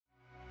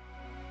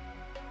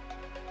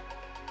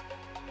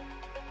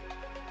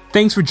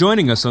Thanks for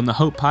joining us on the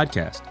Hope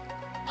Podcast.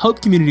 Hope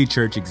Community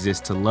Church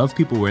exists to love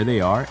people where they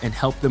are and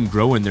help them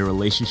grow in their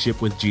relationship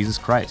with Jesus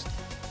Christ.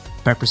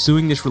 By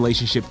pursuing this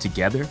relationship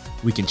together,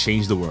 we can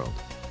change the world.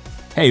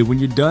 Hey, when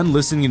you're done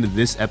listening to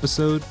this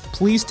episode,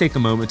 please take a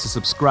moment to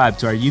subscribe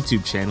to our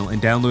YouTube channel and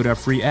download our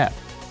free app.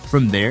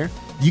 From there,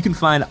 you can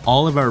find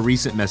all of our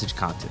recent message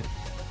content.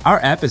 Our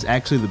app is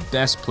actually the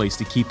best place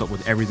to keep up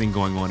with everything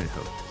going on at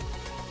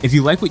Hope. If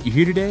you like what you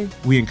hear today,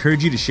 we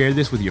encourage you to share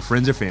this with your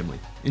friends or family.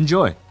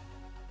 Enjoy.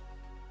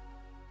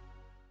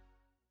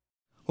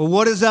 Well,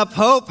 what is up,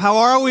 Hope? How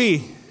are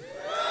we?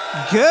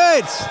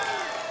 Good.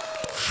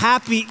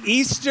 Happy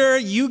Easter.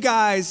 You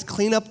guys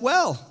clean up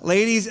well.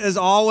 Ladies, as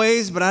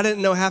always, but I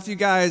didn't know half you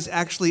guys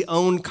actually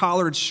own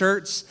collared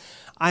shirts.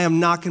 I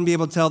am not going to be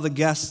able to tell the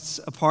guests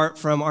apart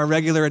from our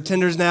regular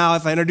attenders now.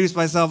 If I introduce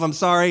myself, I'm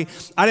sorry.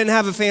 I didn't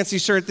have a fancy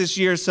shirt this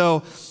year,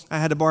 so I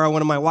had to borrow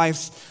one of my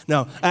wife's.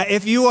 No.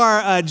 If you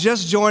are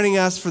just joining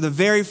us for the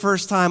very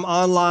first time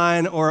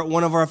online or at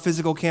one of our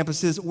physical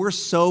campuses, we're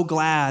so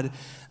glad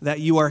that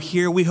you are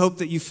here. We hope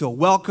that you feel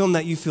welcome,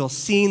 that you feel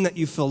seen, that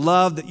you feel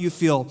loved, that you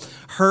feel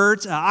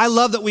heard. I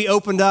love that we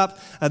opened up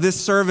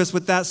this service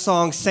with that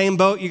song, Same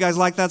Boat. You guys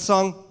like that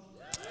song?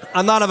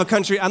 I'm not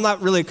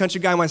really a country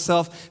guy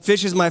myself.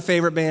 Fish is my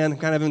favorite band,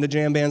 kind of into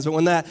jam bands. But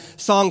when that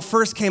song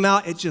first came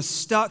out, it just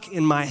stuck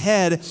in my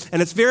head.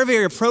 And it's very,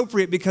 very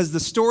appropriate because the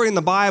story in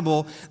the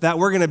Bible that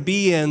we're going to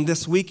be in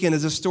this weekend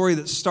is a story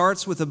that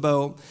starts with a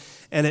boat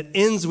and it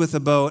ends with a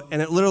boat,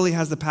 and it literally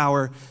has the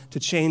power to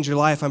change your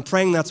life. I'm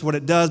praying that's what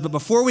it does. But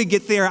before we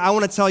get there, I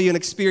want to tell you an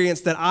experience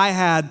that I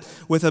had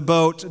with a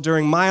boat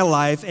during my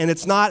life. And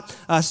it's not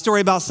a story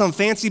about some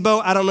fancy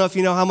boat. I don't know if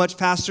you know how much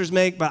pastors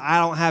make, but I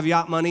don't have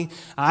yacht money.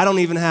 I don't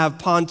even have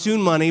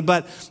pontoon money.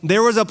 But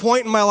there was a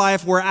point in my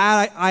life where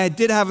I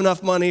did have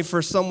enough money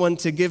for someone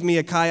to give me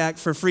a kayak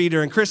for free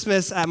during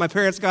Christmas. My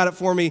parents got it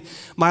for me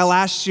my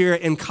last year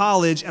in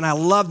college, and I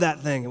loved that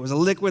thing. It was a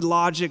Liquid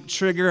Logic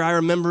trigger. I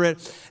remember it.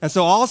 And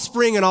so all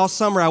spring and all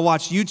summer, I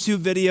watched YouTube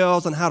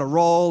videos on how to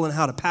roll and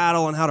how to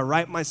paddle and how to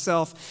right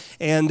myself.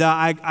 And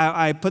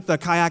I put the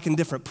kayak in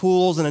different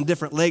pools and in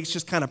different lakes,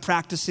 just kind of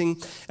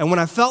practicing. And when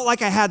I felt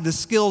like I had the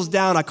skills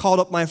down, I called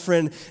up my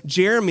friend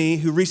Jeremy,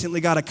 who recently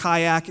got a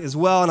kayak as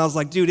well. And I was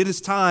like, dude, it is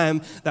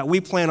time that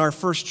we plan our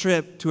first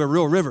trip to a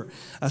real river.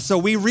 So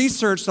we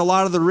researched a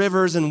lot of the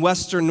rivers in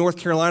western North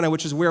Carolina,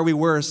 which is where we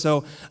were.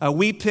 So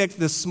we picked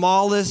the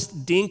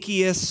smallest,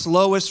 dinkiest,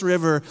 slowest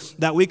river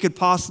that we could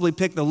possibly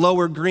pick, the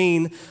Lower Green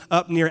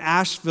up near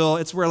Asheville.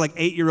 It's where like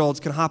 8-year-olds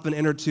can hop in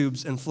inner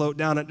tubes and float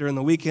down it during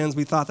the weekends.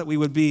 We thought that we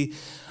would be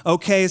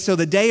okay. So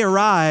the day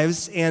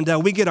arrives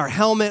and we get our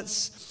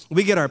helmets,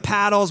 we get our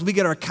paddles, we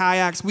get our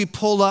kayaks, we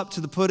pull up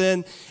to the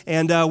put-in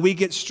and we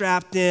get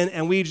strapped in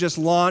and we just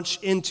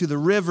launch into the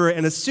river.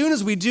 And as soon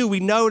as we do, we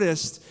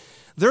noticed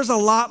there's a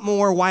lot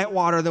more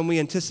whitewater than we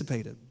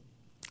anticipated.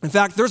 In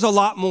fact, there's a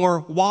lot more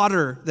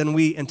water than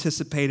we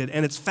anticipated,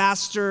 and it's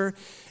faster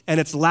and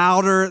it's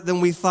louder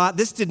than we thought.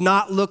 This did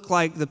not look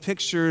like the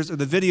pictures or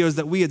the videos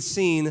that we had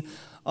seen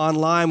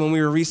online when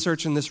we were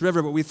researching this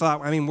river, but we thought,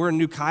 we're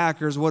new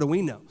kayakers, what do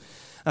we know?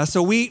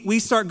 So we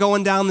start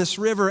going down this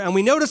river, and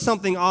we noticed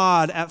something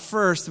odd at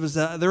first. It was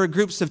there were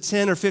groups of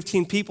 10 or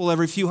 15 people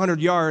every few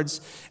hundred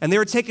yards, and they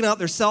were taking out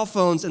their cell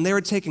phones, and they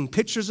were taking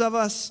pictures of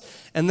us,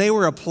 and they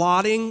were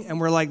applauding, and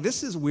we're like,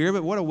 this is weird,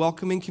 but what a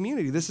welcoming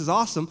community. This is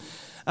awesome.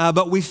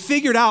 But we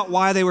figured out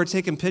why they were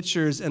taking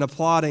pictures and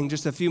applauding.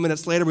 Just a few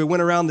minutes later, we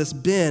went around this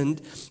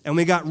bend, and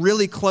we got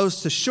really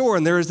close to shore,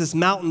 and there was this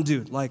mountain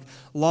dude, like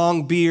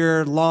long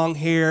beard, long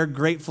hair,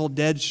 Grateful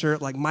Dead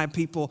shirt, like my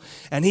people.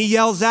 And he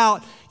yells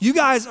out, "You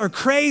guys are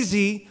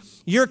crazy.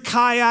 You're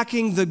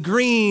kayaking the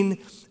Green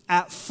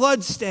at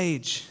flood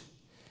stage."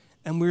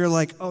 And we were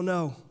like, oh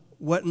no,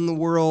 what in the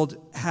world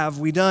have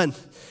we done?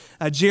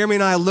 Jeremy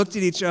and I looked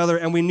at each other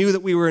and we knew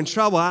that we were in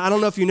trouble. I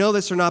don't know if you know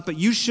this or not, but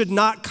you should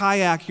not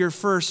kayak your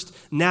first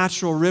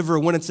natural river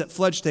when it's at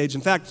flood stage.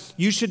 In fact,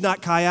 you should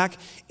not kayak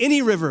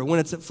any river when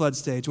it's at flood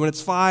stage, when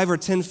it's 5 or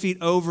 10 feet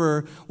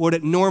over what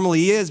it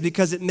normally is,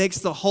 because it makes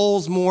the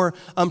holes more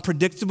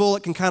unpredictable.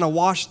 It can kind of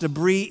wash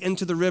debris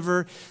into the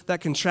river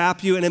that can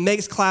trap you, and it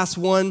makes class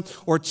 1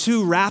 or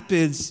 2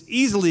 rapids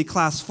easily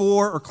class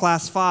 4 or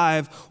class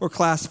 5 or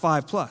class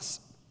 5 plus.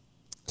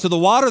 So the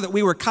water that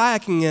we were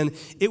kayaking in,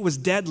 it was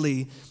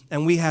deadly,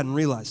 and we hadn't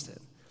realized it.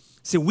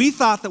 See, we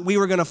thought that we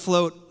were going to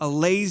float a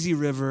lazy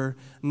river,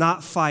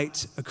 not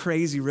fight a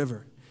crazy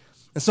river.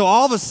 And so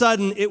all of a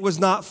sudden, it was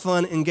not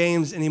fun and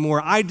games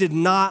anymore. I did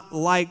not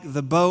like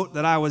the boat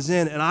that I was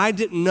in, and I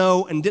didn't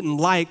know and didn't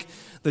like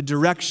the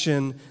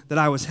direction that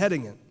I was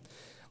heading in.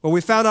 Well,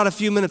 we found out a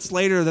few minutes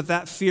later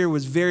that fear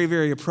was very,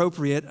 very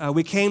appropriate.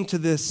 We came to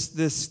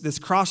this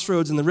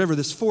crossroads in the river,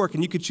 this fork,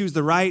 and you could choose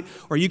the right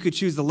or you could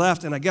choose the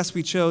left, and I guess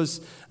we chose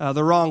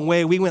the wrong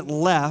way. We went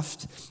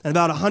left, and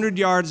about 100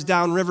 yards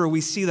downriver, we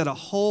see that a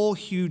whole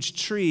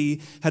huge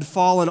tree had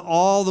fallen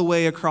all the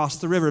way across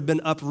the river,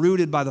 been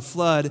uprooted by the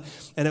flood,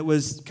 and it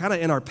was kind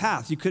of in our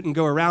path. You couldn't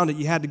go around it.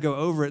 You had to go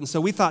over it, and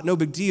so we thought, no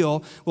big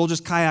deal. We'll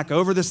just kayak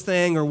over this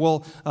thing, or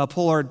we'll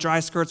pull our dry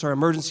skirts, our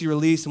emergency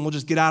release, and we'll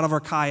just get out of our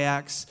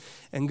kayaks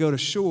and go to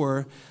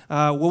shore.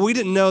 Well, we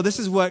didn't know this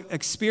is what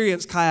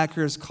experienced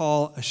kayakers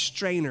call a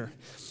strainer.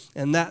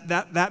 And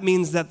that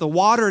means that the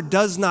water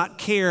does not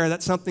care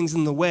that something's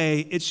in the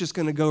way. It's just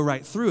going to go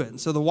right through it. And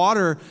so the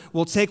water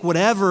will take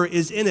whatever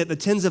is in it, the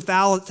tens of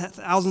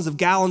thousands of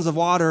gallons of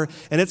water,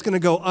 and it's going to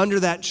go under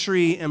that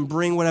tree and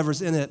bring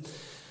whatever's in it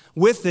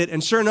with it.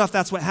 And sure enough,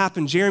 that's what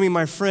happened. Jeremy,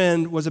 my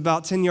friend, was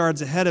about 10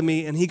 yards ahead of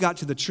me, and he got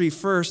to the tree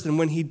first. And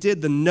when he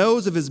did, the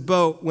nose of his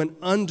boat went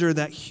under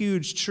that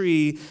huge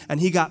tree, and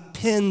he got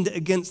pinned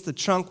against the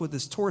trunk with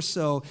his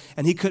torso,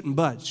 and he couldn't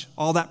budge.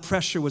 All that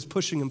pressure was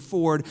pushing him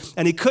forward,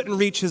 and he couldn't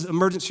reach his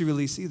emergency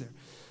release either.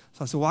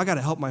 So I said, well, I got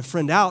to help my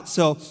friend out.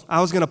 So I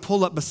was going to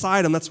pull up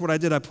beside him. That's what I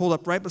did. I pulled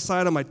up right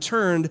beside him. I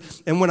turned,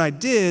 and when I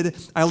did,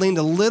 I leaned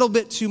a little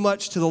bit too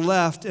much to the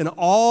left, and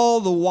all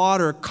the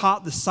water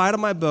caught the side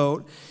of my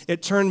boat.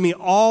 It turned me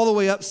all the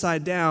way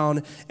upside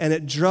down, and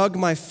it dragged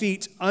my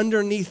feet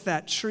underneath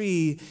that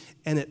tree,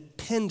 and it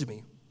pinned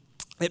me.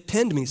 It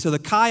pinned me. So the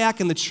kayak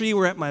and the tree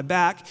were at my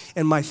back,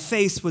 and my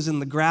face was in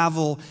the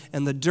gravel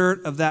and the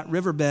dirt of that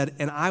riverbed,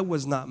 and I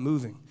was not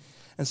moving.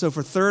 And so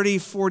for 30,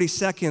 40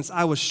 seconds,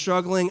 I was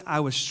struggling, I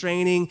was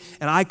straining,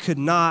 and I could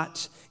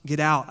not get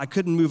out. I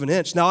couldn't move an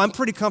inch. Now, I'm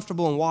pretty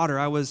comfortable in water.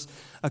 I was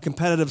a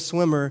competitive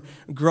swimmer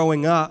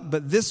growing up,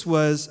 but this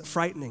was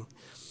frightening.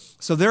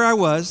 So there I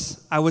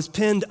was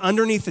pinned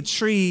underneath a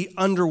tree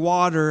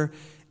underwater,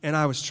 and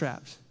I was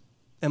trapped.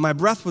 And my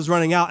breath was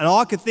running out, and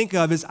all I could think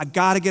of is, I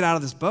got to get out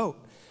of this boat.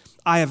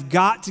 I have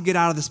got to get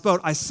out of this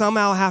boat. I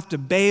somehow have to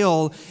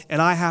bail, and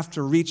I have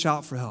to reach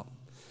out for help.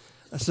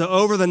 So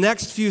over the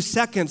next few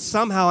seconds,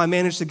 somehow I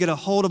managed to get a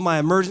hold of my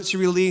emergency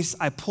release.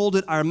 I pulled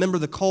it. I remember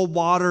the cold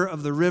water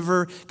of the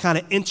river kind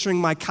of entering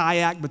my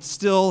kayak, but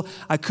still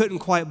I couldn't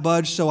quite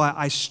budge. So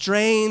I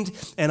strained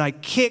and I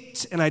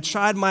kicked and I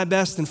tried my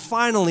best. And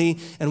finally,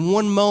 in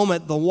one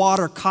moment, the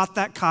water caught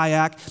that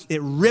kayak.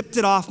 It ripped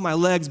it off my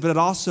legs, but it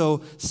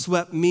also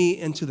swept me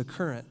into the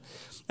current.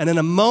 And in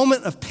a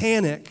moment of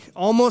panic,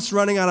 almost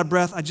running out of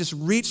breath, I just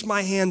reached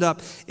my hand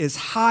up as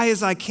high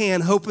as I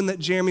can, hoping that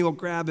Jeremy will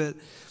grab it.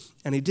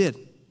 And he did.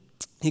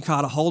 He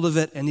caught a hold of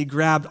it, and he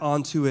grabbed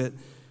onto it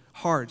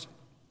hard.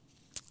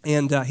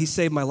 And he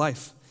saved my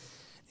life.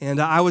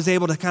 And I was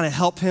able to kind of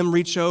help him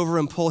reach over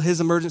and pull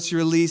his emergency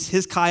release.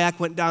 His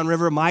kayak went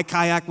downriver. My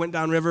kayak went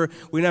downriver.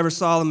 We never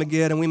saw them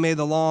again, and we made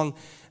the long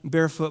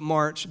barefoot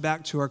march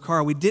back to our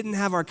car. We didn't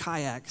have our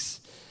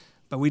kayaks,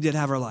 but we did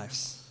have our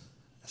lives.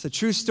 It's a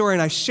true story,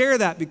 and I share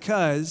that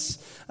because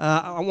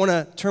I want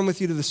to turn with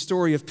you to the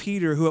story of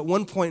Peter, who at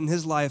one point in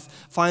his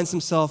life finds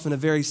himself in a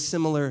very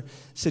similar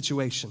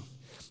situation.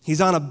 He's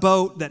on a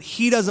boat that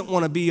he doesn't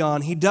want to be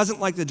on. He doesn't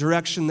like the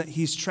direction that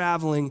he's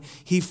traveling.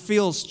 He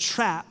feels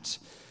trapped,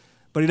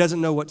 but he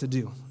doesn't know what to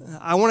do.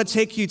 I want to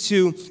take you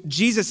to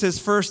Jesus'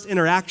 first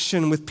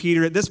interaction with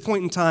Peter. At this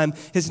point in time,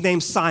 his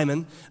name's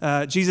Simon.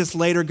 Jesus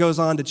later goes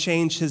on to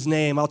change his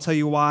name. I'll tell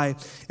you why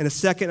in a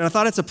second. And I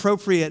thought it's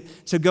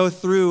appropriate to go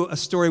through a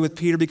story with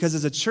Peter because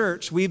as a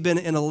church, we've been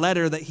in a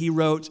letter that he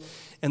wrote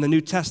in the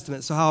New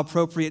Testament. So how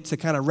appropriate to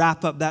kind of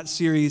wrap up that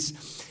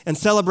series and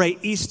celebrate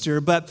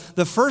Easter. But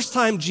the first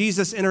time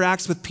Jesus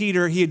interacts with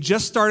Peter, he had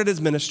just started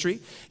his ministry.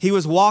 He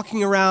was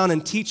walking around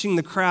and teaching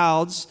the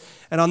crowds.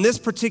 And on this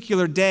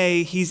particular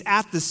day, he's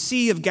at the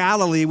Sea of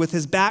Galilee with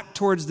his back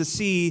towards the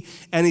sea,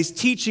 and he's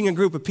teaching a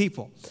group of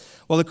people.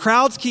 Well, the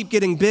crowds keep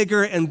getting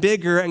bigger and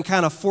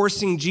kind of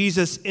forcing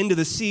Jesus into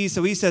the sea.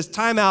 So he says,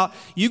 time out,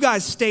 you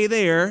guys stay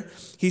there.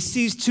 He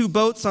sees two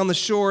boats on the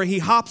shore. He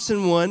hops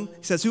in one.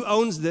 He says, who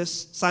owns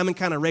this? Simon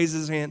kind of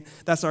raises his hand.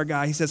 That's our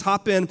guy. He says,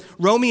 hop in,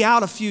 row me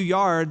out a few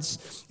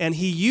yards. And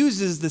he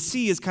uses the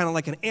sea as kind of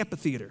like an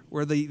amphitheater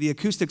where the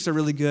acoustics are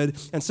really good.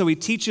 And so he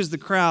teaches the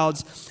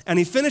crowds and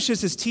he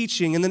finishes his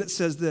teaching. And then it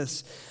says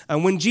this,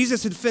 when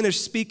Jesus had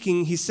finished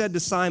speaking, he said to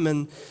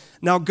Simon,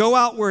 now go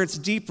out where it's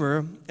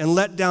deeper and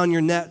let down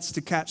your nets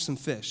to catch some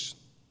fish.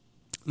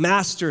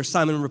 Master,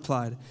 Simon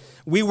replied,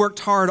 we worked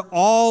hard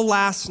all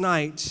last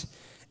night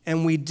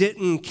and we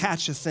didn't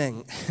catch a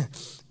thing.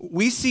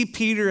 We see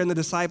Peter and the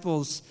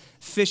disciples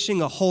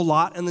fishing a whole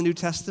lot in the New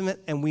Testament,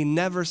 and we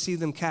never see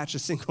them catch a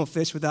single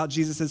fish without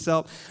Jesus'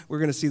 help. We're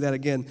going to see that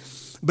again.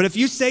 But if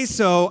you say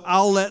so,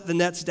 I'll let the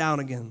nets down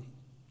again.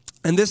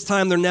 And this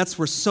time their nets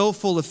were so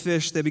full of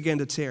fish they began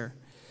to tear.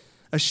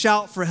 A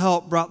shout for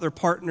help brought their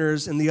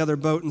partners in the other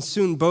boat, and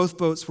soon both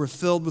boats were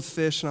filled with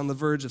fish and on the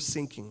verge of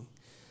sinking.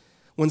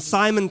 When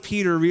Simon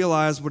Peter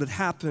realized what had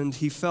happened,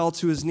 he fell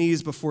to his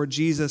knees before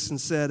Jesus and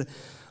said,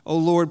 "Oh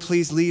Lord,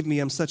 please leave me.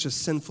 I'm such a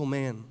sinful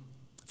man."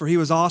 For he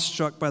was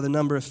awestruck by the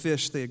number of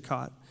fish they had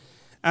caught.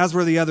 as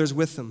were the others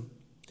with him.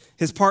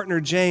 His partner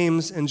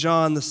James and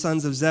John, the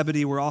sons of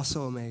Zebedee, were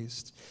also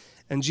amazed.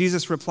 And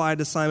Jesus replied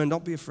to Simon,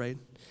 "Don't be afraid.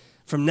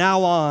 From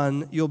now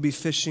on, you'll be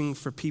fishing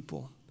for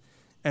people."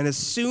 And as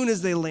soon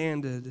as they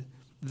landed,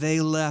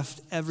 they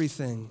left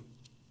everything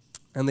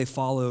and they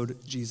followed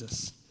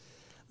Jesus.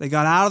 They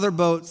got out of their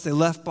boats. They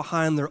left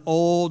behind their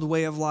old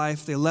way of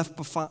life. They left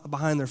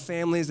behind their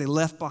families. They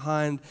left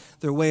behind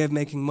their way of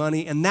making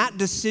money. And that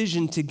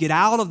decision to get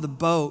out of the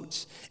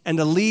boat and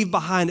to leave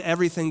behind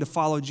everything to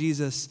follow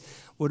Jesus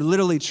would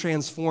literally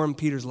transform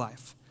Peter's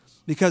life.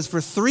 Because for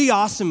 3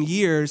 awesome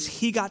years,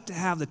 he got to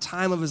have the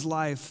time of his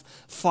life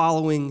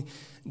following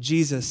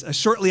Jesus.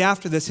 Shortly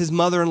after this, his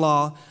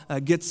mother-in-law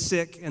gets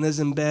sick and is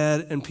in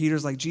bed, and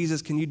Peter's like,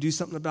 "Jesus, can you do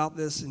something about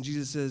this?" And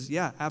Jesus says,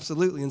 "Yeah,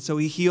 absolutely." And so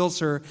he heals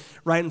her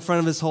right in front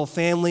of his whole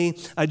family.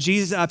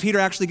 Peter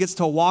actually gets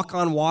to walk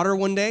on water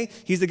one day.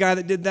 He's the guy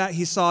that did that.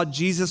 He saw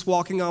Jesus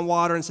walking on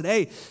water and said,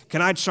 "Hey,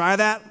 can I try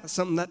that?"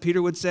 Something that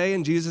Peter would say,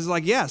 and Jesus is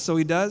like, "Yeah," so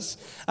he does.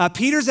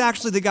 Peter's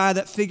actually the guy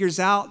that figures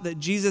out that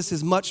Jesus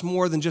is much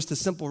more than just a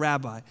simple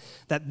rabbi,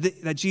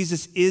 that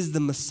Jesus is the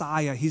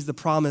Messiah. He's the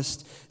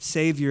promised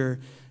Savior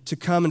to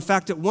come. In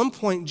fact, at one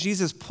point,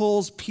 Jesus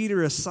pulls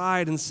Peter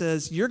aside and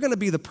says, "You're going to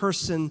be the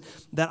person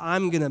that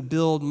I'm going to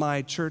build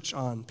my church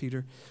on,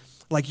 Peter.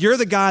 Like, you're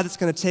the guy that's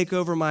going to take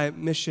over my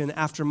mission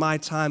after my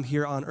time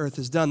here on earth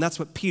is done." That's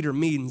what Peter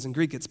means. In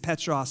Greek, it's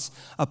Petros.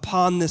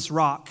 "Upon this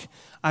rock,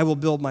 I will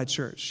build my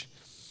church."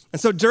 And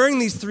so during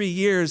these 3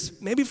 years,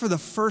 maybe for the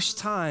first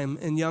time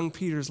in young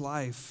Peter's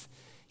life,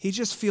 he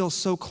just feels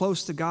so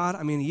close to God.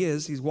 I mean,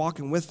 he's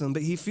walking with them,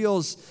 but he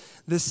feels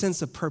this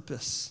sense of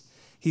purpose.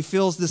 He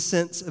feels this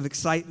sense of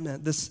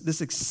excitement,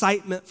 this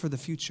excitement for the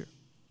future.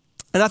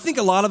 And I think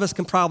a lot of us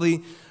can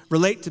probably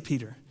relate to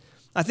Peter.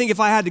 I think if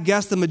I had to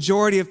guess, the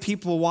majority of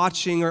people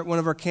watching or at one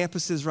of our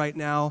campuses right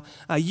now,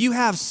 you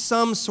have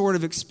some sort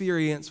of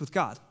experience with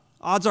God.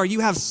 Odds are you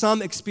have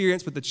some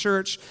experience with the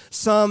church,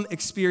 some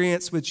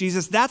experience with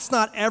Jesus. That's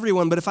not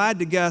everyone, but if I had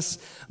to guess,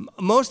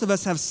 most of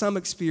us have some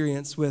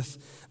experience with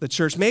the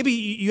church. Maybe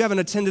you haven't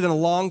attended in a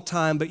long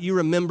time, but you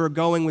remember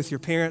going with your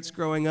parents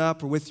growing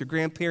up or with your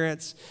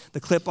grandparents, the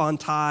clip-on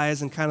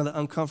ties and kind of the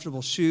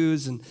uncomfortable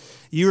shoes. And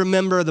you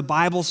remember the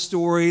Bible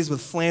stories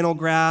with flannel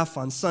graph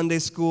on Sunday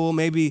school,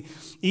 maybe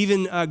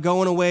even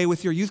going away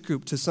with your youth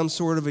group to some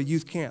sort of a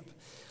youth camp.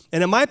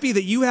 And it might be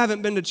that you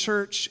haven't been to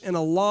church in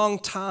a long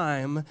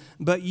time,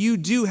 but you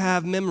do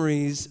have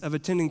memories of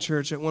attending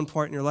church at one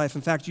point in your life.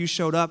 In fact, you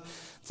showed up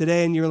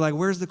today and you're like,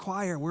 "Where's the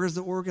choir? Where's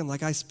the organ?"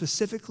 Like, I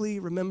specifically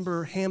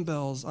remember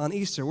handbells on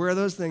Easter. Where are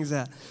those things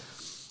at?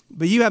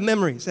 But you have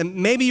memories. And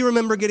maybe you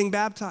remember getting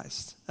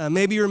baptized.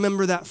 Maybe you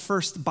remember that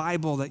first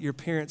Bible that your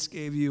parents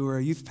gave you or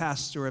a youth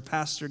pastor or a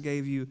pastor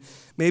gave you.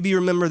 Maybe you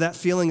remember that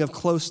feeling of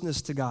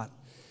closeness to God,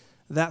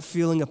 that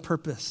feeling of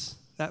purpose,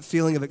 that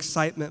feeling of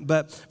excitement.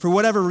 But for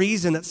whatever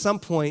reason, at some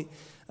point,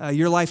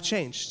 your life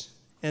changed.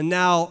 And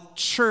now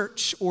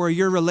church or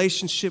your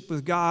relationship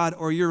with God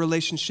or your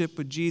relationship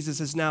with Jesus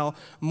is now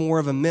more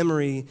of a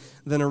memory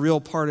than a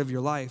real part of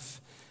your life.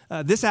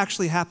 This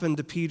actually happened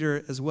to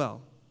Peter as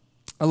well.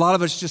 A lot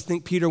of us just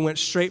think Peter went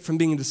straight from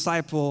being a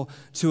disciple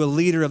to a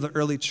leader of the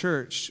early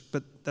church,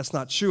 but that's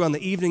not true. On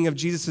the evening of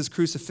Jesus'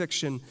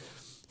 crucifixion,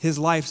 his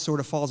life sort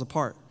of falls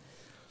apart.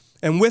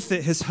 And with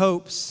it, his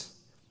hopes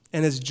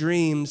and his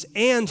dreams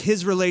and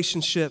his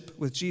relationship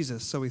with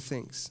Jesus, so he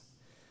thinks.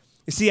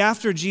 You see,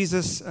 after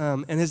Jesus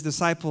and his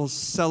disciples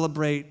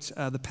celebrate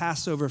the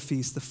Passover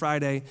feast, the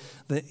Friday,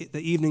 the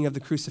evening of the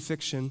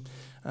crucifixion,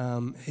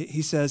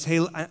 he says, "Hey,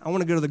 I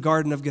want to go to the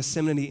Garden of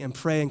Gethsemane and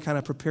pray and kind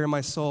of prepare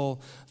my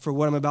soul for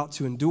what I'm about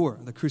to endure,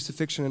 the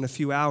crucifixion in a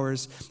few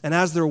hours." And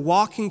as they're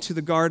walking to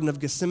the Garden of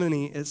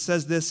Gethsemane, it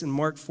says this in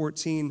Mark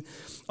 14.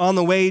 On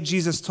the way,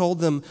 Jesus told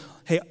them,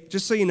 "Hey,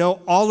 just so you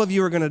know, all of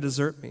you are going to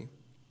desert me.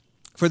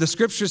 For the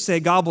scriptures say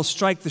God will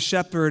strike the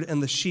shepherd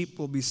and the sheep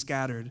will be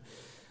scattered.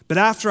 But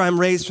after I'm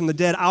raised from the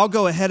dead, I'll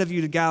go ahead of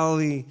you to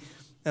Galilee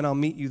and I'll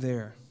meet you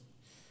there."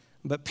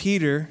 But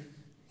Peter,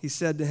 he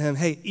said to him,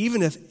 "Hey,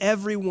 even if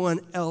everyone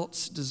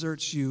else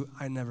deserts you,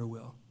 I never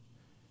will."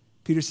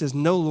 Peter says,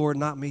 "No, Lord,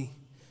 not me.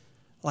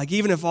 Like,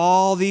 even if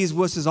all these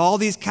wusses, all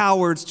these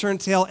cowards turn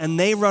tail and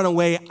they run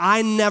away,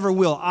 I never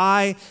will.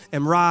 I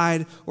am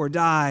ride or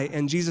die."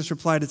 And Jesus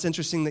replied, "It's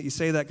interesting that you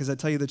say that because I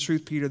tell you the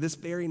truth, Peter, this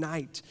very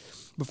night,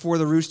 before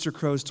the rooster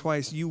crows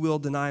twice, you will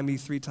deny me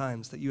 3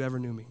 times that you ever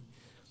knew me."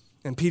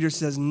 And Peter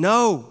says,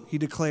 "No," he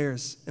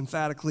declares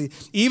emphatically,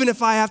 "even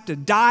if I have to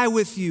die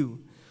with you,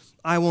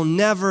 I will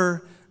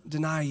never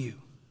deny you."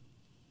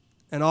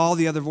 And all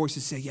the other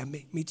voices say, "Yeah,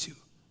 me too,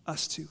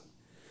 us too."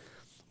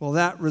 Well,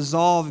 that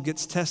resolve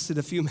gets tested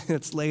a few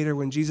minutes later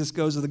when Jesus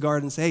goes to the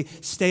garden and says, "Hey,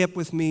 stay up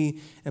with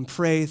me and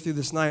pray through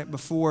this night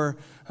before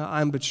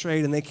I'm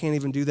betrayed." And they can't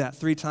even do that.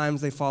 3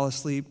 times they fall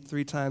asleep.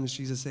 3 times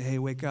Jesus says, "Hey,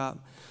 wake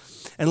up."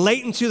 And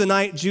late into the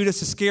night,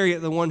 Judas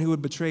Iscariot, the one who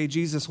would betray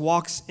Jesus,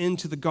 walks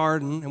into the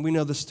garden, and we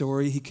know the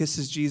story. He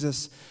kisses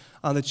Jesus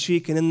on the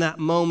cheek, and in that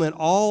moment,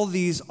 all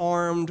these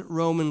armed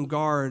Roman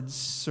guards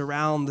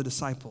surround the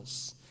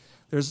disciples.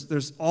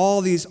 There's all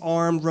these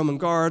armed Roman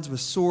guards with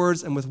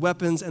swords and with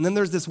weapons. And then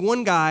there's this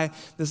one guy,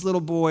 this little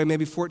boy,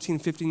 maybe 14,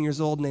 15 years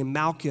old, named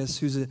Malchus,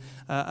 who's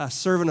a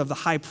servant of the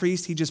high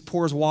priest. He just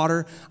pours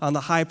water on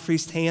the high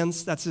priest's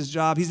hands. That's his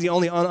job. He's the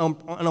only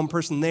unarmed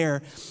person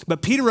there.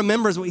 But Peter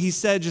remembers what he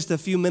said just a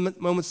few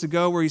moments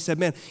ago, where he said,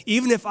 man,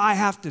 even if I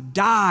have to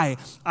die,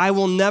 I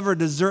will never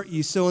desert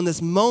you. So in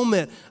this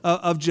moment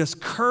of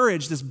just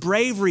courage, this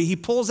bravery, he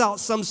pulls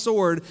out some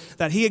sword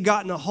that he had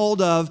gotten a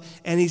hold of,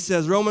 and he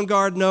says, Roman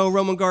guard,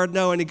 no,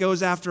 and he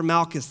goes after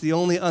Malchus, the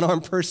only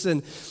unarmed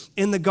person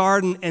in the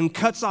garden, and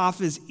cuts off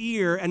his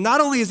ear. And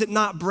not only is it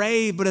not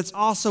brave, but it's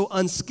also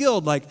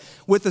unskilled. Like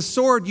with a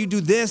sword, you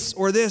do this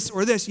or this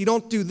or this. You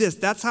don't do this.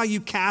 That's how you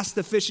cast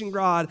the fishing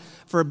rod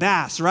for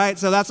bass, right?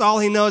 So that's all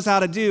he knows how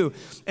to do.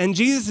 And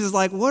Jesus is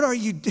like, what are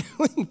you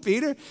doing,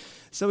 Peter?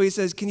 So he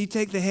says, can you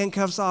take the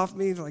handcuffs off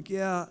me? They're like,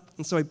 yeah.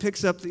 And so he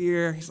picks up the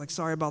ear. He's like,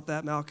 sorry about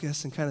that,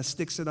 Malchus, and kind of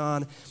sticks it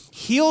on,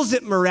 heals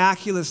it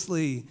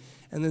miraculously,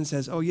 and then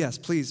says, oh, yes,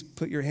 please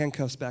put your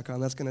handcuffs back on.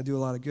 That's going to do a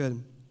lot of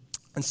good.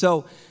 And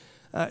so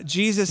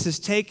Jesus is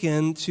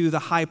taken to the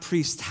high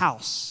priest's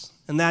house.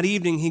 And that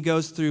evening, he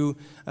goes through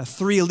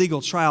 3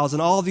 illegal trials.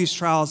 And all of these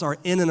trials are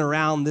in and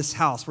around this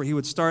house, where he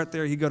would start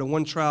there. He'd go to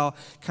one trial,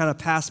 kind of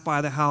pass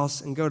by the house,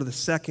 and go to the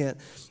second.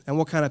 And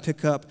we'll kind of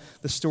pick up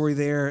the story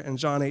there in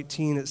John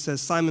 18. It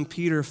says, Simon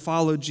Peter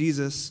followed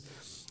Jesus,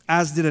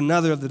 as did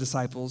another of the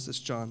disciples. It's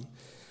John.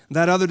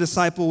 That other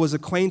disciple was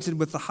acquainted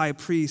with the high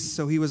priest,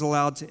 so he was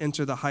allowed to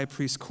enter the high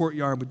priest's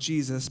courtyard with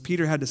Jesus.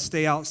 Peter had to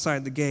stay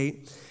outside the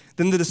gate.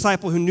 Then the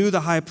disciple who knew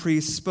the high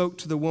priest spoke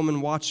to the woman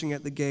watching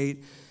at the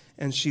gate,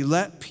 and she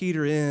let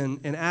Peter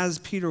in. And as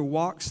Peter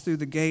walks through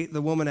the gate,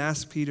 the woman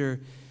asked Peter,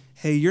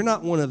 hey, you're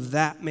not one of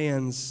that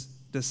man's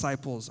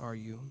disciples, are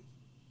you?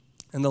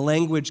 And the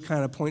language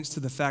kind of points to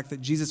the fact that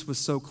Jesus was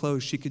so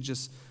close, she could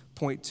just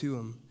point to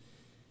him.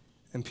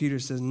 And Peter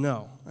says,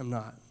 no, I'm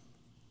not.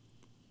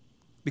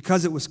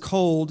 Because it was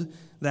cold,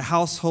 the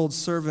household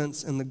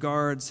servants and the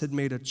guards had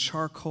made a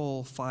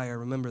charcoal fire.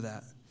 Remember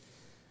that.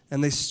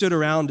 And they stood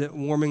around it,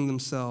 warming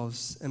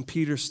themselves. And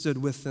Peter stood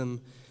with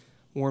them,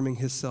 warming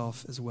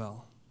himself as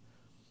well.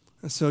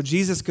 And so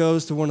Jesus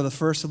goes to one of the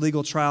first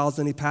illegal trials.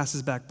 Then he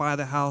passes back by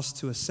the house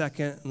to a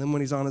second. And then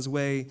when he's on his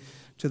way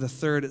to the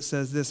third, it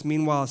says this,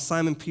 meanwhile,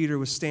 Simon Peter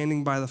was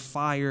standing by the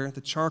fire,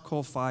 the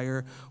charcoal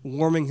fire,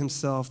 warming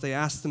himself. They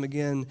asked him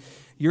again,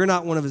 you're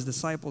not one of his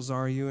disciples,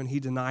 are you? And he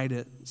denied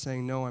it,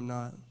 saying, no, I'm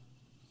not.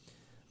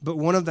 But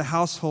one of the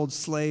household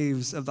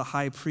slaves of the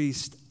high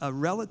priest, a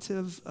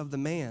relative of the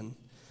man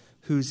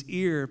whose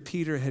ear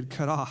Peter had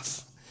cut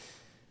off,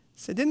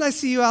 said, didn't I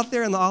see you out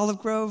there in the olive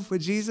grove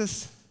with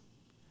Jesus?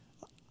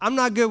 I'm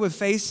not good with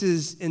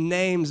faces and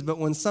names, but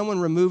when someone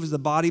removes the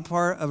body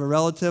part of a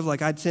relative,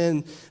 like I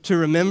tend to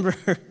remember.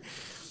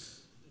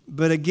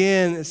 But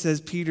again, it says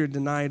Peter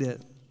denied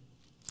it,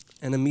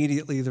 and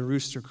immediately the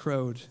rooster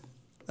crowed.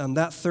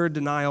 That third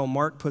denial,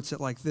 Mark puts it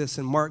like this,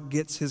 and Mark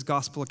gets his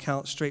gospel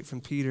account straight from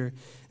Peter.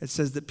 It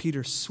says that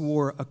Peter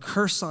swore, a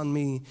curse on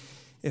me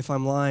if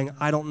I'm lying.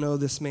 I don't know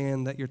this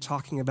man that you're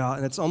talking about.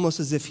 And it's almost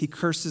as if he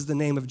curses the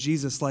name of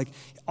Jesus, like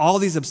all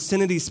these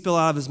obscenities spill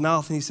out of his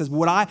mouth. And he says,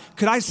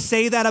 could I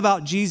say that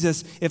about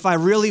Jesus if I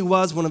really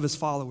was one of his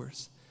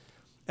followers?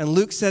 And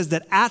Luke says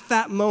that at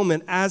that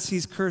moment, as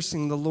he's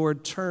cursing, the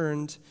Lord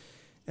turned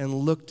and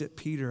looked at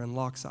Peter and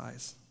locked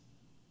eyes.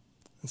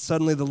 And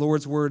suddenly the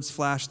Lord's words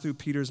flashed through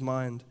Peter's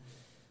mind.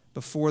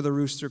 Before the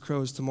rooster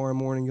crows tomorrow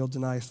morning, you'll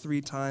deny 3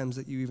 times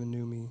that you even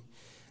knew me.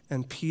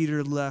 And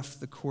Peter left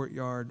the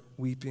courtyard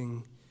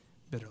weeping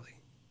bitterly.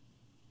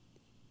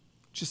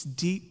 Just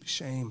deep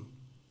shame,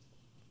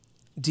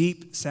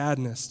 deep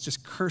sadness,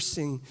 just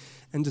cursing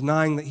and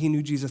denying that he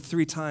knew Jesus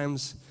 3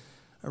 times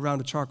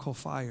around a charcoal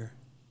fire.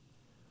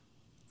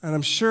 And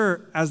I'm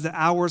sure as the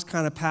hours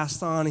kind of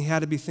passed on, he had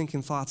to be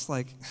thinking thoughts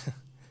like,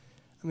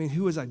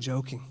 who was I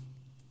joking?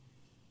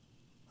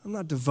 I'm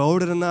not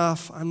devoted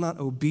enough. I'm not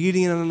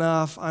obedient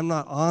enough. I'm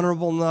not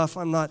honorable enough.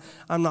 I'm not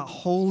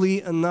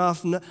holy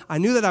enough. I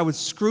knew that I would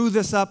screw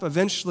this up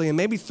eventually, and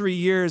maybe 3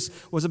 years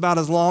was about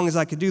as long as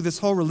I could do this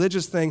whole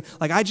religious thing.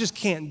 Like, I just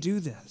can't do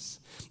this.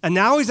 And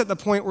now he's at the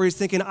point where he's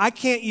thinking, I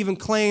can't even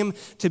claim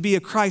to be a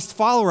Christ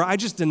follower. I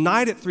just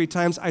denied it 3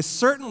 times. I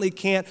certainly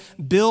can't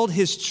build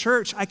his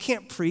church. I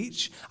can't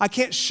preach. I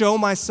can't show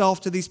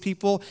myself to these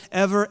people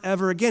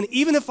ever again.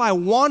 Even if I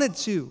wanted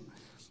to,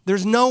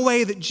 there's no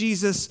way that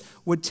Jesus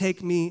would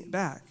take me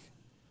back.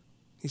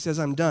 He says,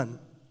 I'm done.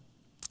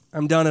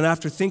 I'm done. And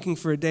after thinking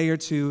for a day or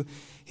two,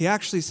 he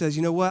actually says,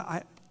 you know what?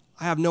 I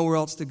have nowhere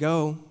else to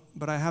go,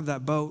 but I have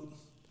that boat.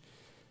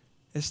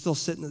 It's still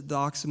sitting at the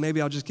dock, so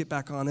maybe I'll just get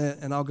back on it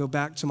and I'll go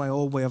back to my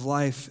old way of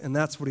life. And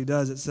that's what he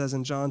does. It says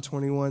in John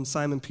 21,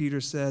 Simon Peter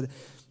said,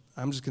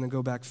 I'm just going to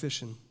go back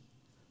fishing.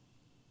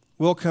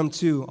 We'll come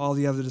too, all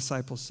the other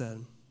disciples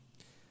said.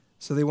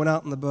 So they went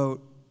out in the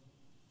boat,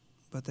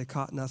 but they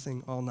caught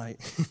nothing all night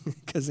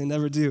because they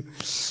never do.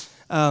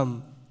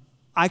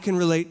 I can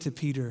relate to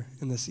Peter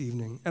in this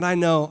evening. And I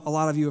know a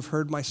lot of you have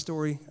heard my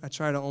story. I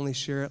try to only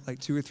share it like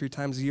 2 or 3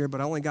 times a year,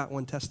 but I only got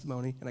one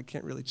testimony, and I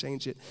can't really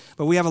change it.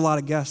 But we have a lot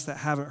of guests that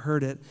haven't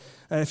heard it.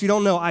 If you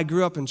don't know, I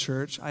grew up in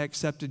church. I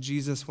accepted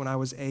Jesus when I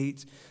was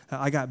 8.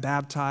 I got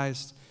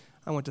baptized.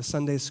 I went to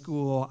Sunday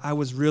school. I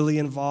was really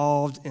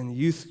involved in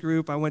youth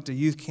group. I went to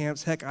youth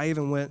camps. Heck, I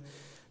even went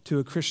to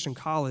a Christian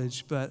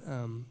college. But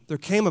there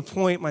came a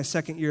point my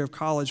second year of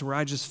college where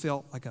I just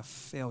felt like a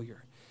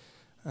failure.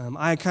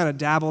 I kind of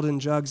dabbled in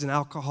drugs and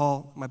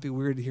alcohol. It might be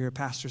weird to hear a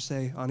pastor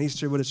say on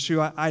Easter, but it's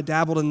true. I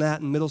dabbled in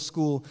that in middle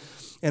school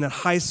and at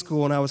high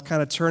school, and I was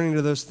kind of turning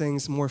to those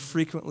things more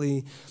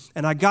frequently.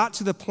 And I got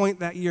to the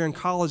point that year in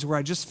college where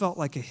I just felt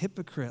like a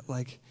hypocrite.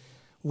 Like,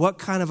 what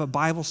kind of a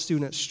Bible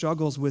student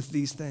struggles with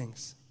these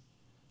things?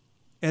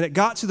 And it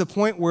got to the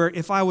point where,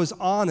 if I was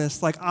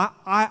honest, like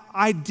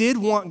I did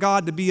want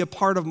God to be a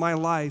part of my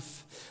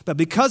life, but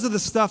because of the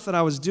stuff that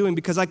I was doing,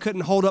 because I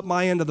couldn't hold up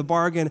my end of the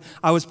bargain,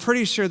 I was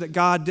pretty sure that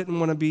God didn't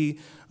want to be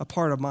a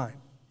part of mine.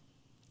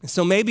 And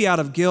so maybe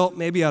out of guilt,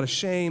 maybe out of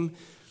shame,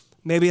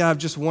 maybe out of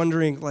just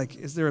wondering, like,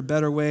 is there a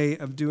better way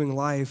of doing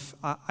life?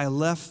 I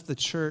left the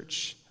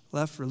church,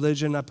 left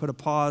religion. I put a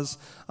pause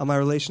on my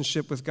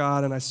relationship with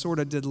God, and I sort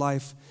of did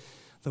life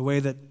the way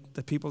that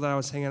the people that I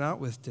was hanging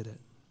out with did it.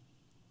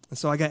 And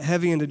so I got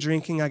heavy into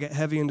drinking, I got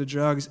heavy into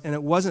drugs, and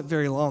it wasn't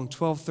very long,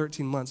 12,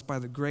 13 months, by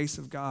the grace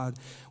of God,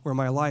 where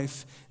my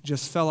life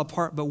just fell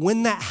apart. But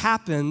when that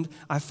happened,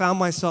 I found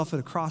myself at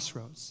a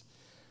crossroads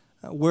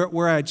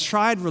where I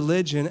tried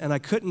religion, and I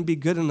couldn't be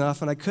good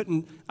enough, and I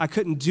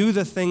couldn't do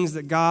the things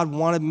that God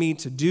wanted me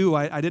to do.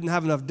 I didn't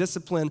have enough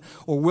discipline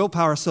or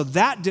willpower, so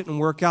that didn't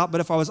work out.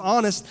 But if I was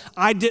honest,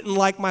 I didn't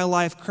like my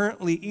life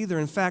currently either.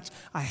 In fact,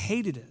 I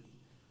hated it.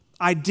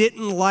 I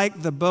didn't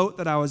like the boat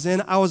that I was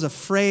in. I was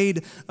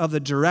afraid of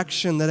the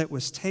direction that it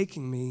was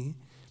taking me,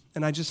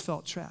 and I just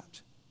felt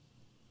trapped.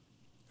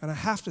 And I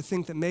have to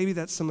think that maybe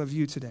that's some of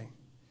you today.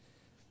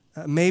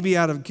 Maybe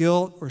out of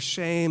guilt or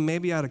shame,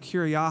 maybe out of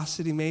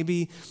curiosity,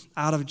 maybe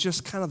out of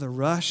just kind of the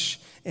rush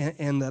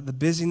and the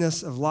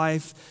busyness of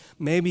life.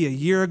 Maybe a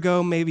year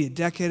ago, maybe a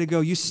decade ago,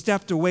 you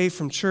stepped away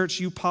from church,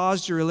 you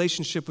paused your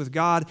relationship with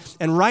God,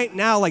 and right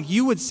now, like,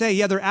 you would say,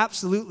 yeah, there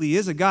absolutely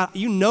is a God.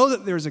 You know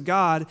that there's a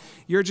God,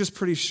 you're just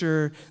pretty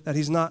sure that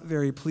he's not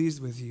very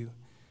pleased with you.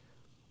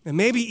 And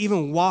maybe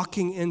even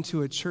walking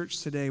into a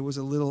church today was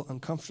a little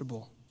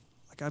uncomfortable.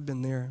 Like, I've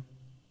been there.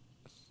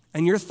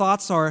 And your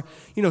thoughts are,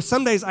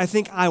 some days I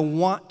think I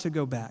want to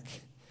go back,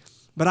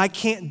 but I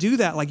can't do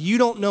that. Like, you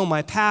don't know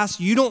my past.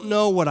 You don't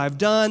know what I've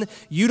done.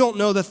 You don't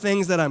know the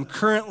things that I'm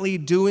currently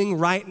doing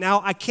right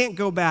now. I can't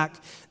go back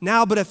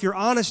now, but if you're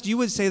honest, you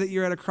would say that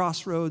you're at a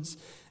crossroads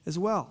as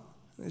well.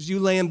 As you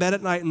lay in bed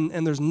at night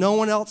and there's no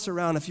one else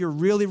around, if you're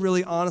really,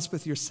 really honest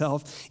with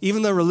yourself,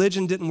 even though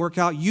religion didn't work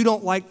out, you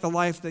don't like the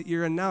life that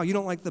you're in now. You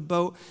don't like the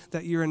boat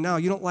that you're in now.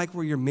 You don't like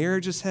where your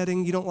marriage is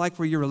heading. You don't like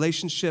where your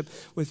relationship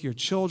with your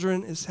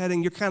children is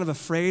heading. You're kind of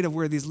afraid of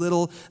where these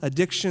little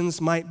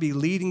addictions might be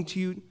leading to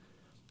you.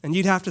 And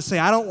you'd have to say,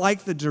 I don't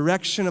like the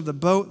direction of the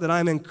boat that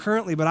I'm in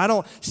currently, but I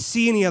don't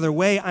see any other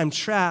way. I'm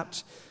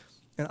trapped,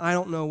 and I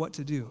don't know what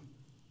to do.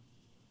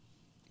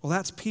 Well,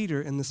 that's Peter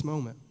in this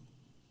moment.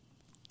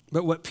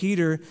 But what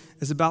Peter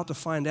is about to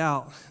find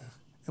out,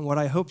 and what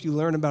I hope you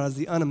learn about, is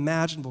the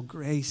unimaginable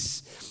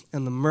grace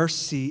and the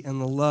mercy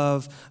and the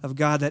love of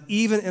God, that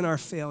even in our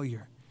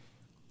failure,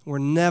 we're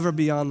never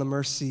beyond the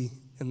mercy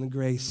and the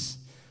grace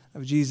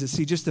of Jesus.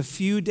 See, just a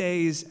few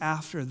days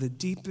after the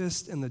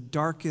deepest and the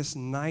darkest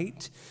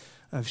night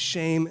of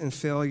shame and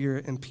failure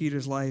in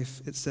Peter's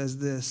life, it says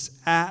this: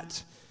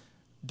 at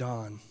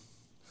dawn,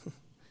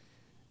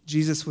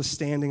 Jesus was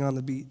standing on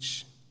the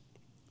beach,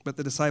 but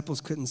the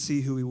disciples couldn't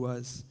see who he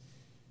was.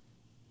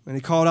 And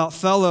he called out,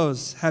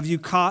 "Fellows, have you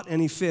caught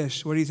any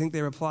fish?" What do you think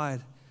they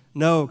replied?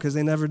 No, because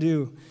they never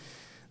do.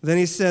 Then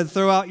he said,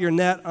 "Throw out your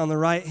net on the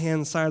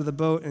right-hand side of the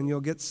boat and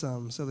you'll get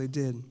some." So they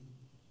did.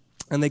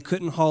 And they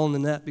couldn't haul in the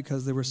net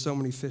because there were so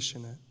many fish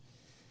in it.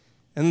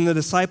 And then the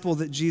disciple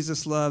that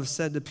Jesus loved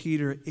said to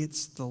Peter,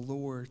 "It's the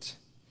Lord."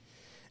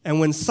 And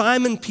when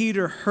Simon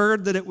Peter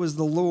heard that it was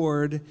the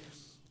Lord,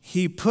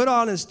 he put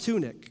on his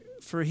tunic,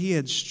 for he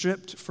had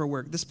stripped for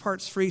work. This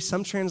part's free.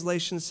 Some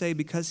translations say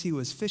because he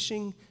was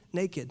fishing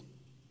naked.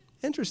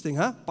 Interesting,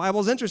 huh?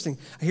 Bible's interesting.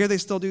 I hear they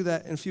still do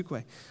that in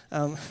Fuquay.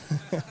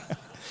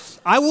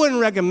 I wouldn't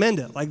recommend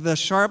it. Like the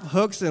sharp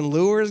hooks and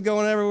lures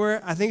going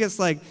everywhere. I think it's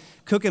like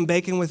cooking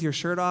bacon with your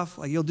shirt off.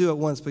 Like you'll do it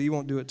once, but you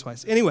won't do it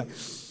twice. Anyway,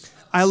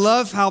 I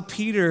love how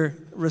Peter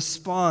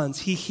responds.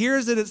 He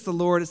hears that it's the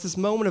Lord. It's this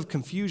moment of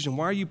confusion.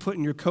 Why are you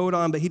putting your coat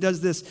on? But he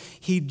does this.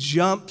 He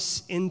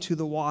jumps into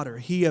the water.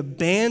 He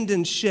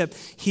abandons ship.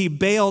 He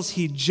bails.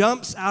 He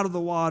jumps out of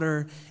the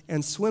water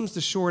and swims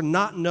to shore,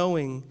 not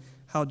knowing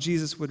how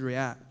Jesus would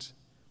react.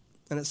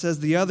 And it says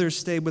the others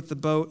stayed with the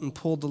boat and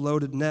pulled the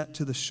loaded net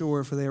to the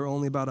shore, for they were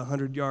only about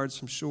 100 yards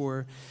from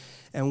shore.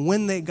 And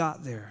when they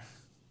got there,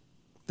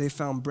 they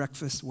found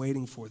breakfast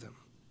waiting for them.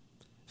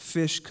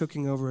 Fish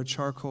cooking over a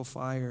charcoal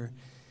fire,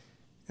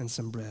 and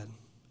some bread.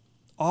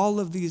 All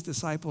of these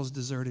disciples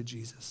deserted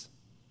Jesus.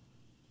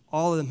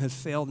 All of them have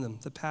failed them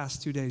the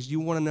past 2 days. You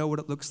want to know what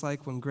it looks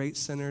like when great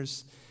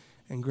sinners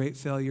and great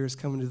failures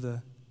come into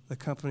the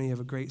company of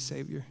a great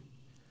Savior?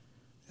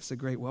 It's a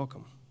great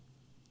welcome.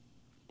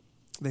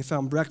 They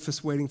found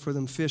breakfast waiting for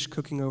them, fish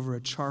cooking over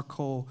a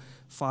charcoal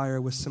fire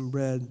with some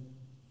bread.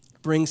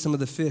 Bring some of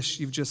the fish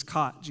you've just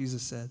caught,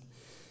 Jesus said.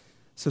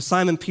 So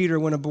Simon Peter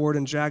went aboard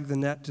and dragged the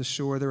net to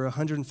shore. There were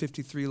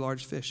 153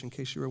 large fish, in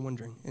case you were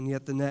wondering, and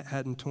yet the net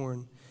hadn't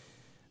torn.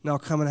 Now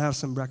come and have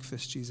some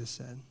breakfast, Jesus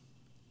said.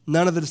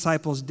 None of the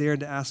disciples dared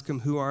to ask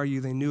him, who are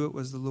you? They knew it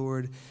was the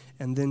Lord.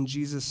 And then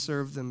Jesus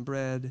served them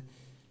bread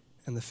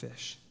and the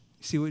fish.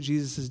 You see what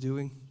Jesus is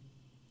doing?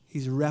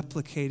 He's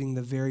replicating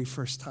the very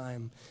first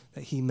time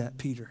that he met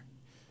Peter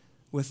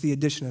with the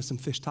addition of some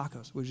fish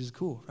tacos, which is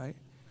cool, right?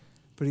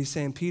 But he's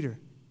saying, Peter,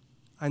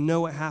 I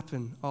know what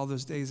happened all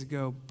those days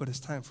ago, but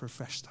it's time for a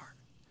fresh start.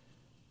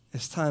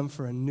 It's time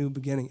for a new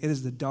beginning. It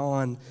is the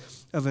dawn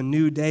of a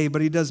new day,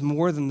 but he does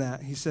more than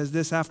that. He says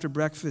this: after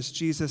breakfast,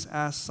 Jesus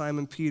asked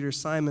Simon Peter,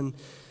 Simon,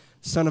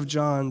 son of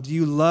John, do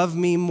you love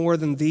me more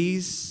than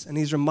these? And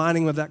he's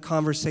reminding him of that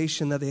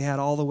conversation that they had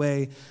all the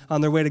way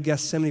on their way to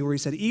Gethsemane, where he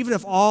said, even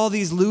if all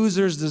these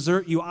losers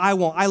desert you, I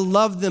won't. I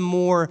love them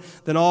more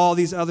than all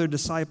these other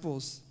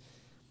disciples.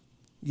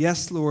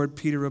 Yes, Lord,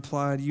 Peter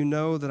replied, you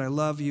know that I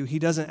love you. He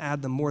doesn't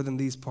add the more than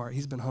these part.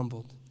 He's been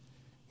humbled.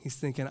 He's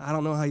thinking, I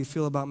don't know how you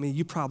feel about me.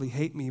 You probably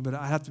hate me, but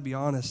I have to be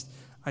honest.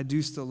 I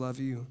do still love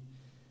you.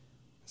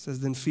 He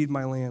says, then feed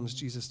my lambs,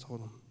 Jesus told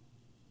him.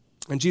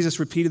 And Jesus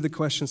repeated the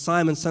question,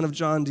 Simon, son of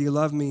John, do you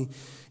love me?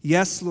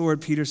 Yes,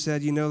 Lord, Peter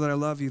said, you know that I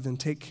love you. Then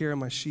take care of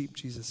my sheep,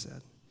 Jesus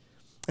said.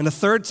 And a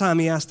third time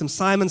he asked him,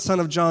 Simon, son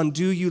of John,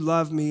 do you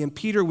love me? And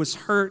Peter was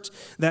hurt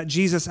that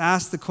Jesus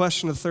asked the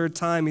question a third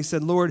time. He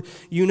said, Lord,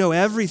 you know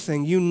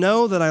everything. You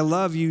know that I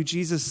love you.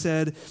 Jesus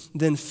said,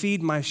 then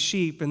feed my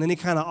sheep. And then he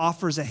kind of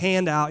offers a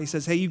hand out. He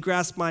says, hey, you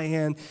grasp my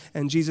hand.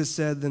 And Jesus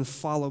said, then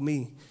follow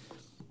me.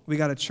 We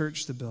got a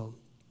church to build.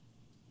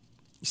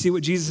 You see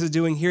what Jesus is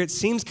doing here? It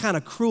seems kind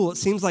of cruel. It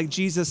seems like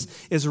Jesus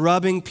is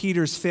rubbing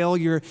Peter's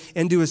failure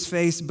into his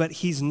face, but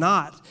he's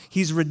not.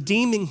 He's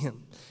redeeming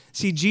him.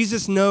 See,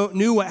 Jesus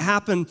knew what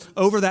happened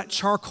over that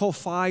charcoal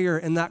fire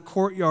in that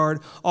courtyard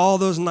all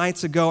those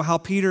nights ago, how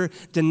Peter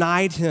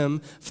denied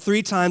him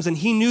 3 times, and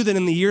he knew that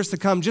in the years to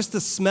come, just the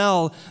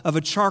smell of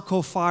a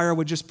charcoal fire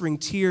would just bring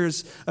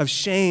tears of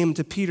shame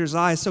to Peter's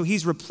eyes. So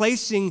he's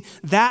replacing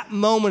that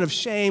moment of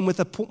shame with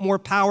a more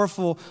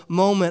powerful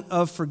moment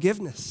of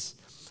forgiveness.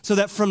 So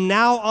that from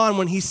now on,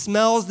 when he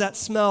smells that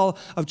smell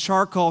of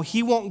charcoal,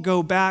 he won't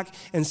go back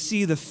and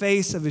see the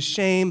face of his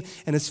shame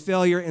and his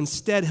failure.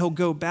 Instead, he'll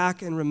go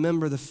back and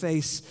remember the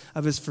face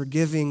of his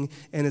forgiving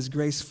and his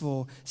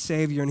graceful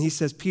Savior. And he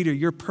says, Peter,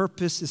 your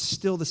purpose is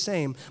still the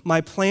same. My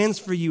plans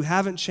for you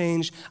haven't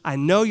changed. I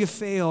know you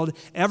failed.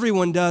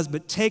 Everyone does,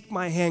 but take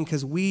my hand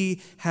because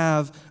we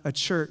have a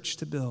church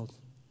to build.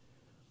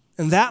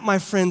 And that, my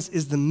friends,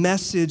 is the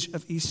message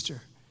of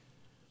Easter.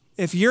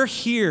 If you're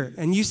here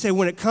and you say,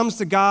 when it comes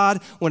to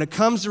God, when it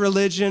comes to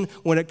religion,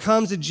 when it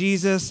comes to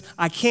Jesus,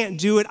 I can't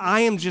do it.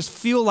 I just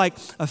feel like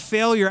a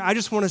failure. I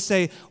just want to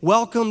say,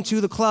 welcome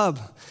to the club.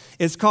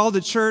 It's called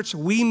the church.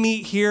 We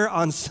meet here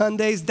on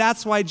Sundays.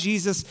 That's why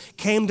Jesus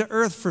came to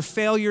earth, for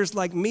failures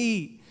like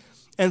me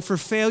and for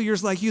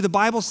failures like you. The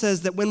Bible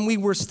says that when we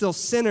were still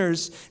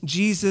sinners,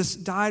 Jesus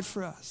died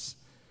for us.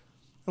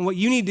 And what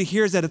you need to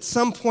hear is that at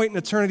some point in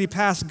eternity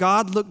past,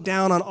 God looked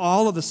down on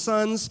all of the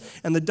sons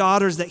and the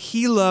daughters that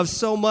he loved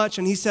so much,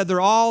 and he said they're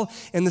all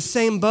in the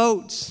same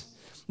boat.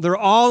 They're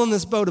all in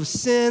this boat of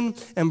sin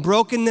and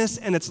brokenness,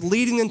 and it's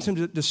leading them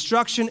to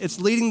destruction. It's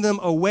leading them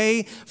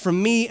away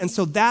from me. And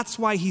so that's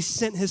why he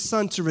sent his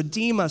son to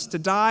redeem us, to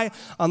die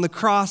on the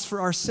cross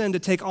for our sin, to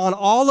take on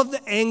all of the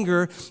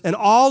anger and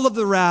all of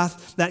the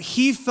wrath that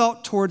he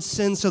felt towards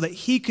sin so that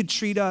he could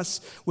treat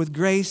us with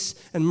grace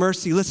and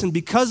mercy. Listen,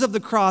 because of the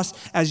cross,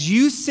 as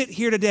you sit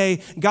here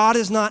today, God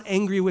is not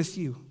angry with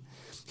you.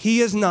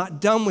 He is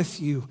not done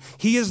with you.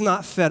 He is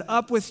not fed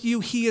up with you.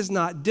 He is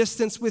not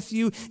distanced with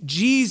you.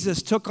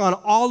 Jesus took on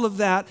all of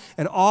that,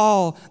 and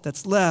all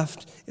that's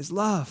left is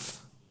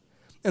love.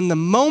 And the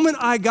moment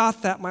I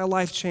got that, my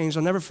life changed.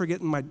 I'll never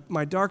forget, in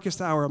my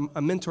darkest hour,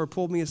 a mentor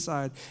pulled me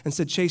aside and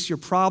said, Chase, your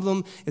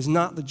problem is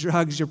not the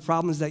drugs. Your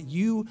problem is that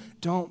you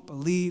don't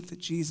believe that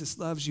Jesus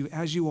loves you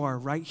as you are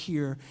right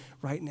here,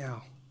 right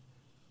now.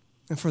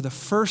 And for the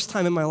first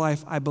time in my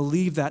life, I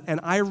believed that. And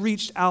I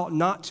reached out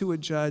not to a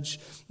judge,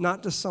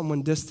 not to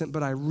someone distant,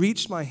 but I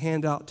reached my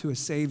hand out to a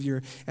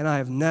Savior, and I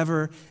have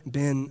never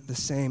been the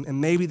same.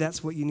 And maybe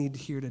that's what you need to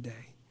hear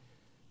today.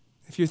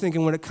 If you're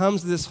thinking, when it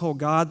comes to this whole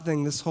God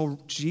thing, this whole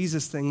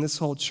Jesus thing, this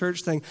whole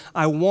church thing,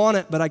 I want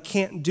it, but I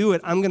can't do it.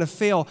 I'm going to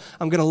fail.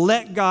 I'm going to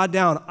let God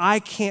down. I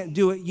can't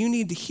do it. You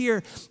need to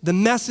hear the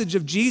message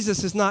of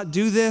Jesus is not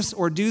do this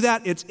or do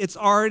that. It's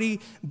already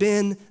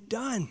been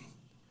done.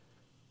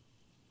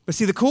 But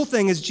see, the cool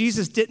thing is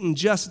Jesus didn't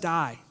just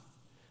die.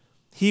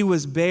 He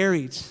was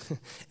buried,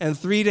 and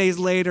 3 days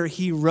later,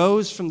 he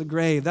rose from the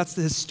grave. That's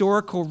the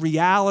historical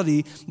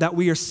reality that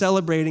we are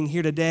celebrating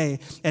here today.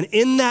 And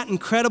in that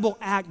incredible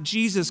act,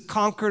 Jesus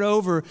conquered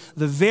over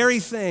the very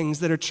things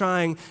that are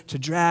trying to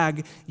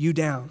drag you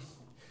down.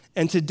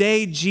 And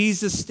today,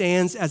 Jesus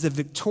stands as a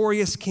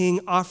victorious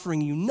king, offering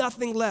you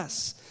nothing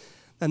less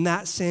than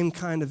that same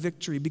kind of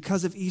victory.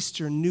 Because of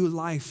Easter, new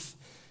life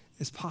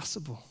is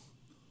possible.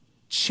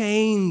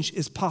 Change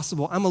is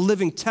possible. I'm a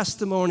living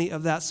testimony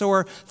of that. So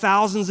are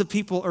thousands of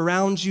people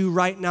around you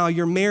right now.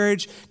 Your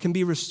marriage can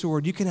be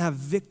restored. You can have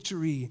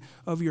victory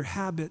over your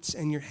habits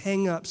and your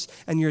hang-ups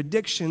and your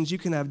addictions. You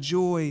can have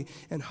joy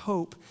and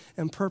hope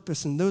and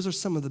purpose. And those are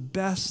some of the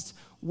best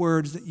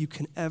words that you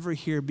can ever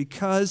hear.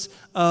 Because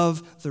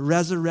of the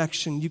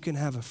resurrection, you can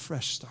have a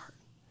fresh start,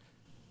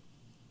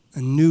 a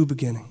new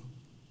beginning,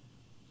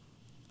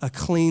 a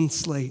clean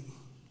slate.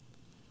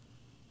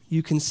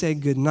 You can say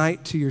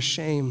goodnight to your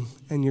shame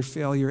and your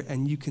failure,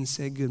 and you can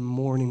say good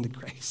morning to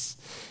grace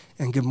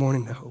and good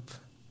morning to hope.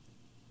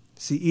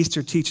 See,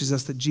 Easter teaches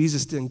us that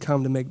Jesus didn't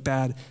come to make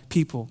bad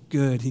people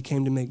good. He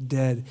came to make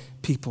dead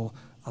people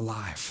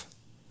alive.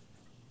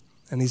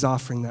 And he's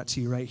offering that to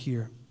you right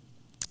here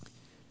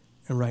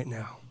and right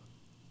now.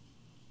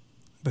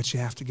 But you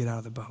have to get out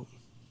of the boat.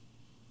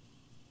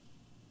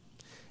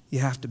 You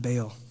have to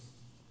bail.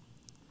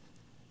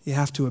 You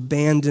have to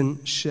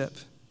abandon ship.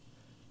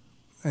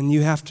 And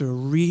you have to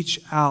reach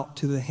out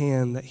to the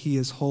hand that he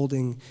is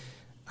holding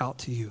out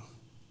to you.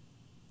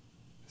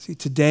 See,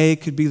 today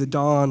could be the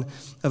dawn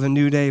of a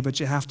new day, but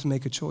you have to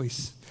make a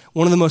choice.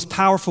 One of the most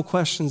powerful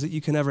questions that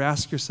you can ever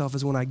ask yourself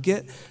is, when I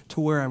get to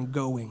where I'm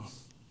going,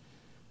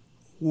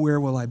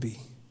 where will I be?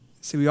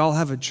 See, we all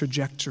have a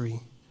trajectory.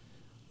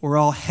 We're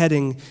all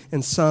heading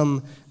in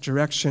some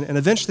direction, and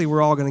eventually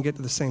we're all going to get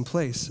to the same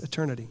place,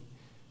 eternity.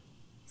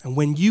 And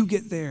when you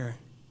get there,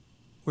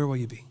 where will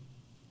you be?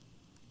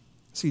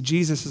 See,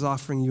 Jesus is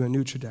offering you a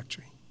new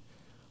trajectory.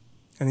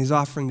 And he's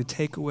offering to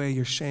take away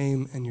your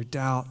shame and your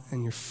doubt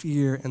and your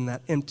fear and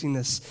that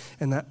emptiness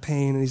and that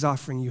pain. And he's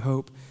offering you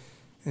hope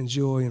and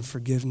joy and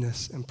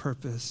forgiveness and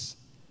purpose.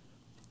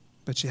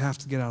 But you have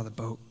to get out of the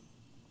boat.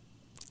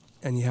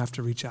 And you have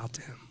to reach out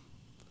to him.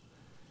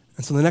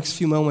 And so in the next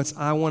few moments,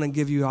 I want to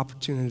give you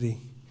opportunity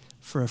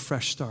for a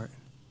fresh start.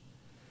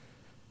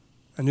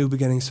 A new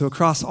beginning. So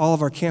across all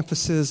of our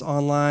campuses,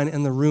 online,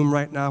 in the room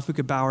right now, if we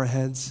could bow our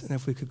heads and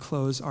if we could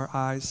close our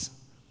eyes.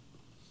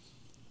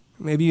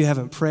 Maybe you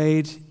haven't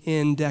prayed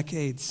in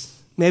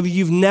decades. Maybe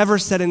you've never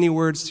said any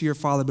words to your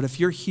Father, but if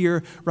you're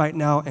here right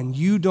now and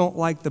you don't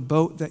like the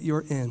boat that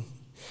you're in,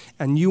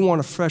 and you want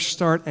a fresh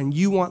start, and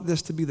you want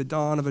this to be the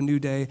dawn of a new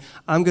day,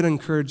 I'm going to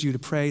encourage you to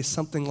pray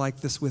something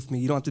like this with me.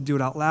 You don't have to do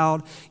it out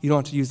loud. You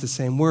don't have to use the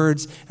same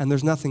words, and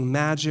there's nothing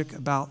magic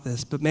about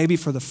this. But maybe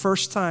for the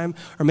first time,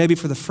 or maybe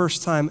for the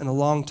first time in a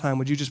long time,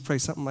 would you just pray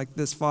something like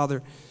this?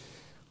 Father,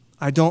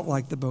 I don't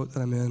like the boat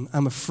that I'm in.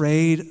 I'm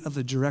afraid of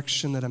the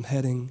direction that I'm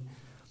heading.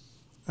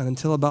 And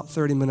until about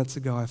 30 minutes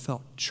ago, I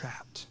felt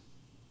trapped.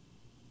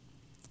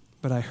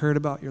 But I heard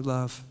about your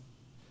love.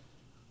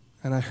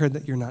 And I heard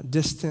that you're not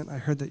distant. I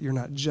heard that you're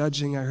not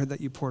judging. I heard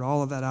that you poured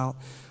all of that out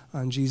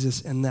on Jesus,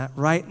 and that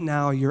right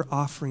now you're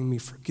offering me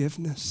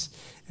forgiveness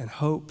and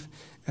hope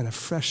and a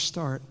fresh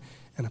start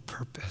and a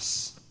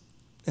purpose.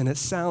 And it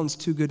sounds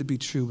too good to be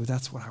true, but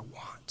that's what I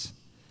want.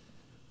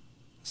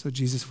 So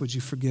Jesus, would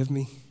you forgive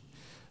me?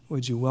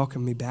 Would you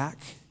welcome me back?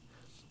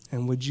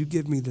 And would you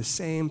give me the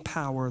same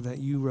power that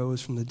you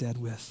rose from the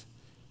dead with?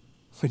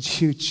 Would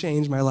you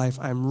change my life?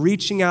 I'm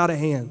reaching out a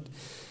hand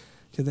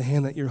to the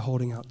hand that you're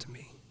holding out to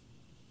me.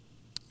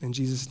 In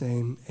Jesus'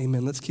 name,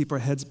 amen. Let's keep our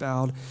heads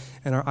bowed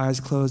and our eyes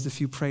closed. If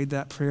you prayed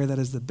that prayer, that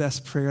is the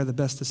best prayer, the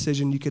best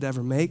decision you could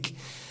ever make.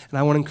 And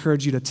I want to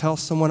encourage you to tell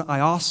someone. I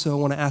also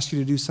want to ask you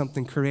to do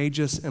something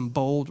courageous and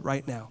bold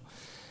right now.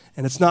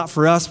 And it's not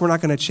for us. We're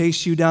not going to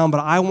chase you down, but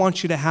I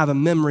want you to have a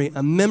memory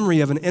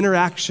of an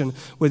interaction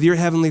with your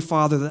Heavenly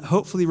Father that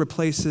hopefully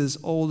replaces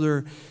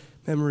older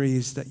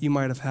memories that you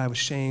might have had with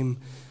shame,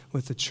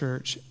 with the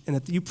church. And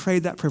if you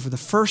prayed that prayer for the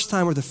first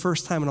time or the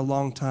first time in a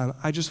long time,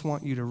 I just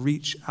want you to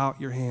reach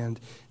out your hand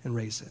and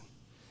raise it.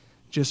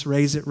 Just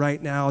raise it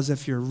right now as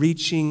if you're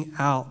reaching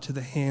out to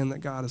the hand that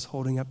God is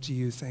holding up to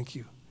you. Thank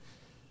you.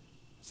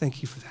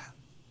 Thank you for that.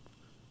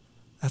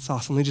 That's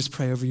awesome. Let me just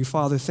pray over you.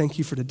 Father, thank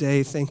you for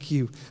today. Thank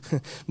you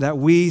that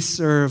we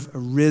serve a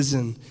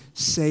risen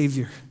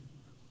Savior.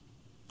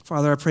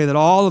 Father, I pray that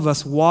all of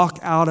us walk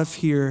out of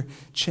here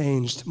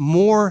changed,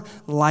 more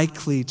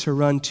likely to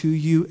run to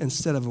you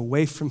instead of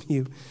away from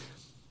you.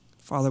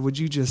 Father, would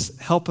you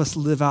just help us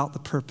live out the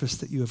purpose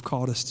that you have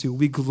called us to?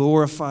 We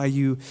glorify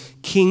you,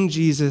 King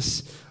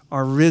Jesus,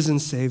 our risen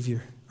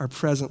Savior, our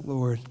present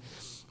Lord.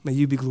 May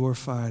you be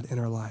glorified in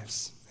our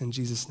lives. In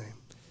Jesus' name,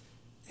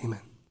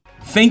 amen.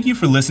 Thank you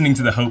for listening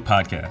to the Hope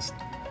Podcast.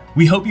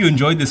 We hope you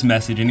enjoyed this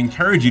message and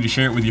encourage you to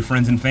share it with your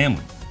friends and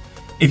family.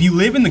 If you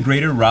live in the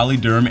greater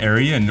Raleigh-Durham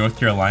area in North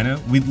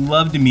Carolina, we'd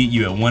love to meet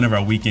you at one of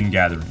our weekend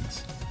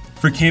gatherings.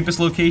 For campus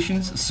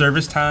locations,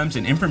 service times,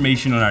 and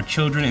information on our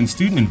children and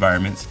student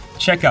environments,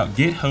 check out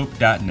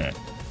gethope.net.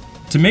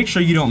 To make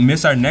sure you don't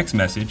miss our next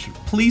message,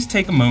 please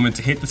take a moment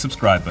to hit the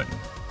subscribe button.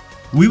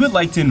 We would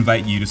like to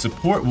invite you to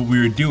support what we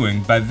are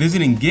doing by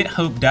visiting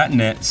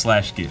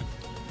gethope.net/give.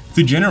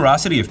 Through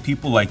generosity of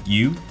people like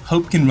you,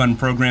 Hope can run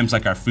programs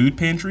like our food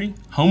pantry,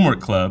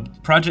 homework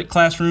club, project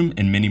classroom,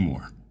 and many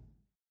more.